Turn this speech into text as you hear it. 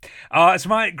Oh, it's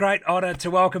my great honour to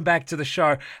welcome back to the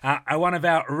show one of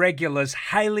our regulars,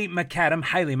 Hayley McAdam,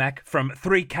 Hayley Mac from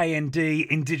 3KND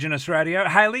Indigenous Radio.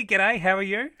 Hayley, g'day, how are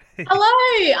you?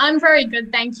 Hello, I'm very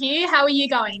good, thank you. How are you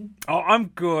going? Oh, I'm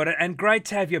good, and great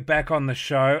to have you back on the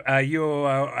show. You're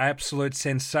an absolute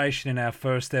sensation in our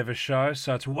first ever show,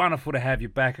 so it's wonderful to have you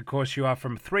back. Of course, you are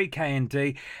from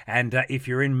 3KND, and if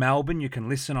you're in Melbourne, you can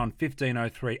listen on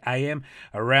 1503 AM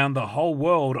around the whole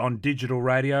world on digital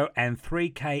radio and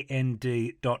 3knd.org.au.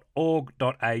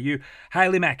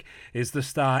 Hayley Mac is the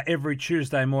star every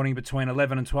Tuesday morning between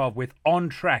 11 and 12 with On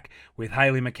Track with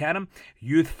Hayley McAdam,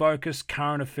 youth focus,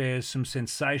 current affairs, some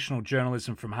sensational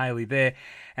journalism from Hayley there.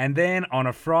 And then on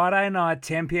a Friday night,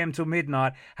 10 p.m. till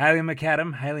midnight, Hayley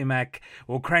McAdam, Hayley Mac,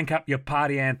 will crank up your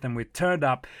party anthem with Turned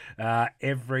Up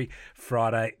every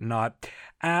Friday night.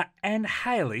 And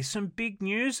Hayley, some big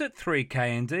news at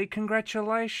 3KND.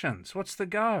 Congratulations. What's the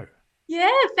go?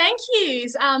 Yeah, thank you.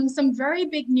 Some very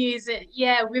big news that,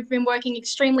 we've been working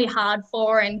extremely hard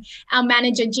for, and our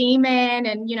manager G-Man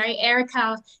and,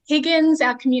 Erica Higgins,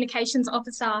 our communications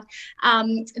officer,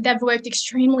 they've worked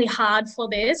extremely hard for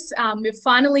this. We've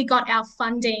finally got our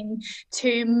funding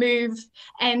to move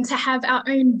and to have our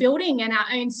own building and our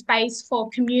own space for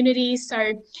community.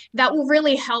 So that will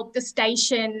really help the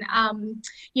station,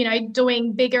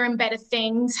 doing bigger and better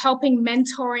things, helping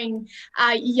mentoring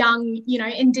young,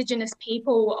 Indigenous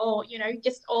people, or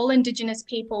just all Indigenous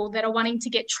people that are wanting to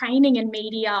get training in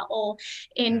media or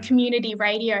in community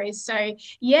radios. So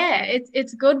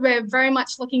it's good. We're very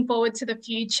much looking forward to the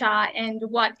future and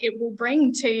what it will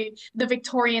bring to the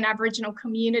Victorian Aboriginal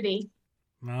community.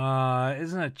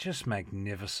 Isn't it just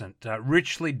magnificent?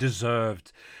 Richly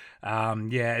deserved.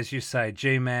 As you say,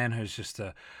 G-Man, who's just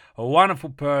a wonderful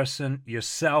person,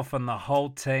 yourself and the whole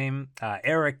team,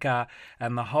 Erica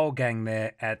and the whole gang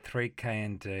there at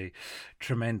 3KND.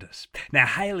 Tremendous. Now,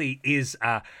 Hayley is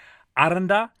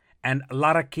Aranda and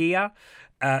Larakia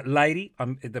lady.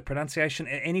 The pronunciation,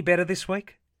 any better this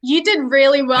week? You did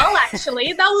really well,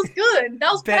 actually. That was good.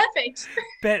 That was perfect.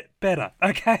 Better.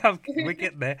 Okay, we're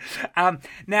getting there.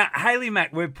 Now, Hayley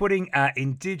Mac, we're putting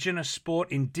Indigenous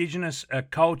sport, Indigenous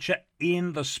culture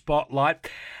in the spotlight.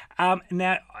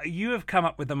 Now, you have come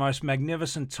up with the most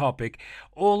magnificent topic,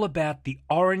 all about the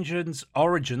origins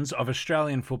of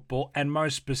Australian football, and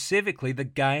most specifically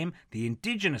the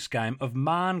Indigenous game of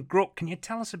Marngrook. Can you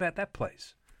tell us about that,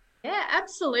 please? Yeah,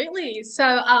 absolutely.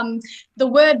 So the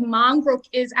word Marngrook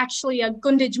is actually a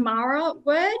Gunditj Mara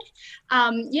word,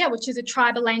 which is a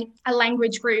tribal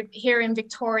language group here in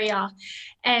Victoria,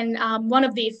 and one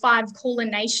of the 5 Kulin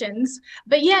nations.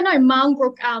 But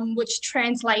Marngrook, which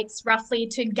translates roughly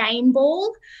to game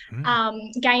ball,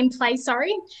 gameplay,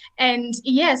 sorry. And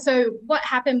so what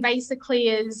happened basically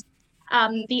is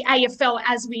the AFL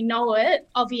as we know it,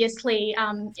 obviously,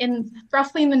 in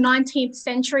roughly in the 19th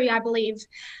century, I believe.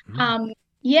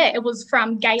 It was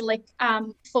from Gaelic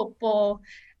football,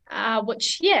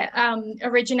 which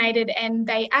originated, and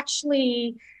they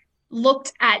actually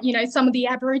looked at, some of the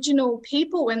Aboriginal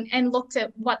people and looked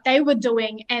at what they were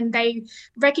doing, and they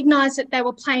recognized that they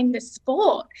were playing this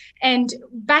sport. And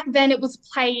back then it was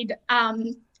played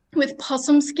with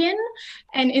possum skin,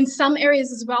 and in some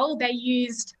areas as well, they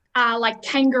used like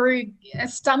kangaroo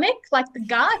stomach, like the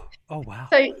gut. Oh, wow.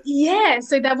 So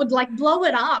they would like blow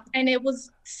it up, and it was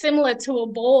similar to a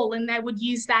ball, and they would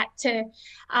use that to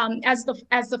as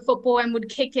the football, and would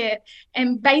kick it.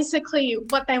 And basically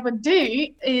what they would do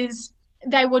is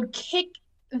they would kick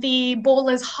the ball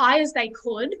as high as they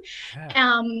could.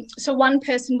 So one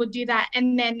person would do that,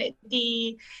 and then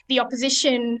the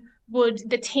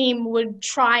team would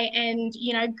try and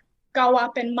go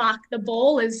up and mark the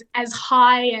ball as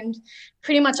high, and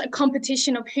pretty much a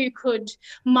competition of who could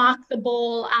mark the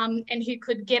ball and who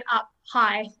could get up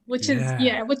high, which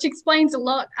explains a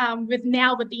lot with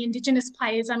the Indigenous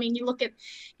players. I mean, you look at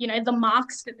the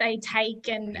marks that they take,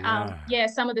 and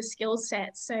some of the skill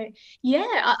sets. So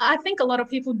I think a lot of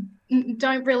people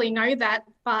don't really know that,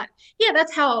 but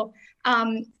that's how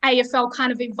AFL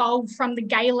kind of evolved from the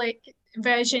Gaelic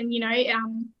version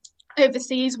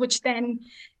overseas, which then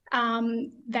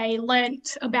they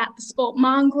learnt about the sport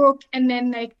Marngrook, and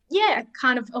then they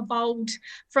kind of evolved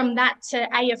from that to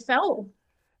AFL.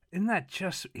 Isn't that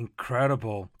just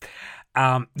incredible?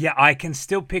 I can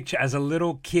still picture as a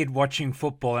little kid watching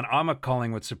football, and I'm a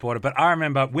Collingwood supporter, but I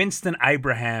remember Winston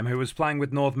Abraham, who was playing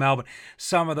with North Melbourne,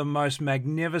 some of the most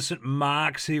magnificent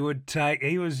marks he would take.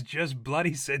 He was just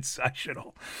bloody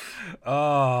sensational.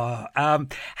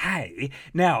 Hey,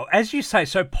 now, as you say,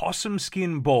 so possum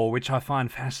skin ball, which I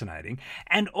find fascinating,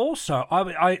 and also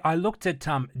I looked at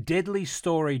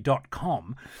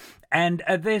deadlystory.com, And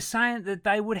they're saying that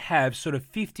they would have sort of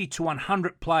 50 to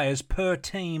 100 players per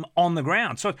team on the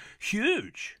ground. So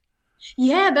huge.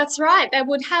 Yeah, that's right. They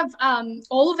would have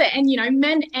all of it, and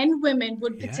men and women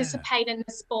would Yeah. participate in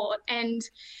the sport. And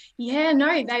yeah, no,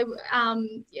 it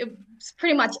was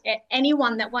pretty much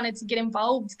anyone that wanted to get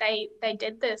involved. They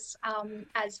did this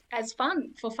as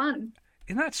fun for fun.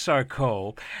 Isn't that so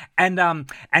cool? And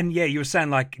yeah, you were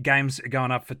saying like games going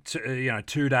up for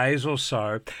 2 days or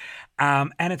so.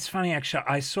 And it's funny actually.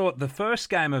 I saw the first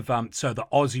game of so the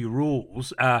Aussie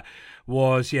Rules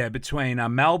was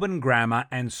between Melbourne Grammar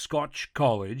and Scotch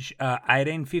College,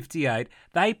 1858.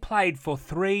 They played for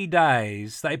 3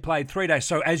 days.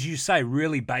 So as you say,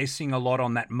 really basing a lot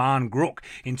on that Marngrook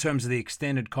in terms of the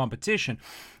extended competition.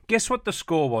 Guess what the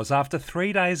score was after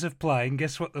 3 days of playing?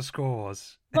 Guess what the score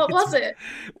was? What was it?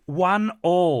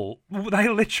 1-1. They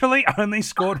literally only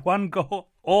scored one goal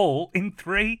all in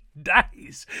 3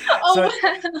 days. Oh, So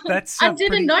wow. that's I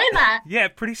didn't know that. Yeah,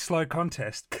 pretty slow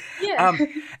contest. Yeah.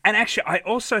 And actually, I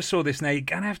also saw this. Now, you're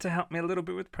going to have to help me a little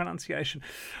bit with pronunciation.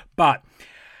 But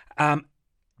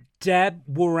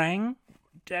Dabwarang.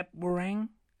 Jabwarang.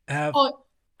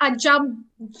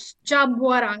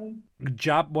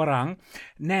 Jabwarang.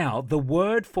 Now, the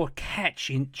word for catch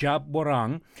in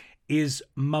Jabwarang is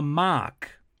mamark.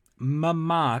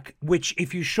 Mamark, which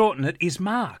if you shorten it is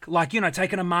mark. Like,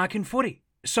 taking a mark in footy.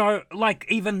 So, like,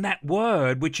 even that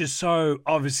word, which is so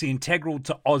obviously integral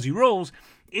to Aussie rules,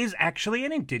 is actually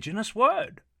an Indigenous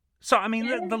word. So, I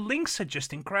mean, the links are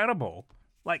just incredible.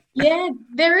 Like, Yeah,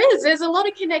 there is. There's a lot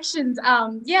of connections.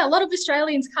 A lot of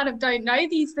Australians kind of don't know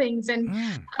these things. And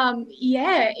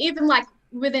even like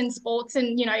within sports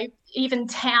and, even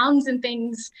towns and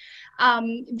things,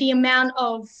 the amount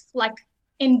of like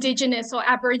Indigenous or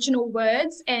Aboriginal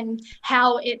words and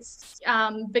how it's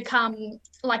become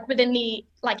like within the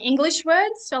like English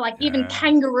words. So like even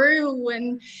kangaroo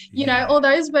and, all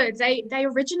those words, they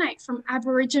originate from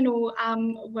Aboriginal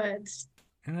words.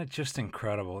 Isn't it just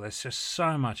incredible? There's just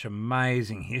so much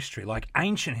amazing history, like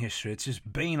ancient history. It's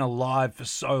just been alive for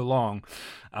so long.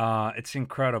 It's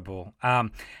incredible.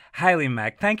 Hayley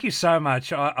Mack, thank you so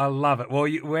much. I love it. Well,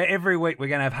 every week we're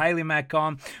going to have Hayley Mack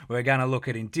on. We're going to look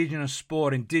at Indigenous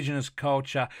sport, Indigenous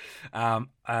culture.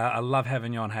 I love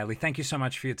having you on, Hayley. Thank you so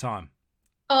much for your time.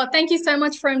 Oh, thank you so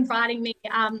much for inviting me.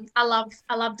 I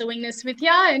love doing this with you,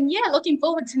 and looking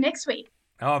forward to next week.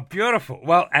 Oh, beautiful.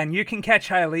 Well, and you can catch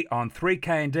Hayley on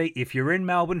 3KND if you're in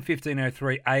Melbourne,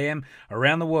 1503 AM,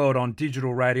 around the world on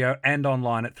digital radio and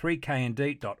online at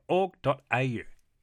 3knd.org.au.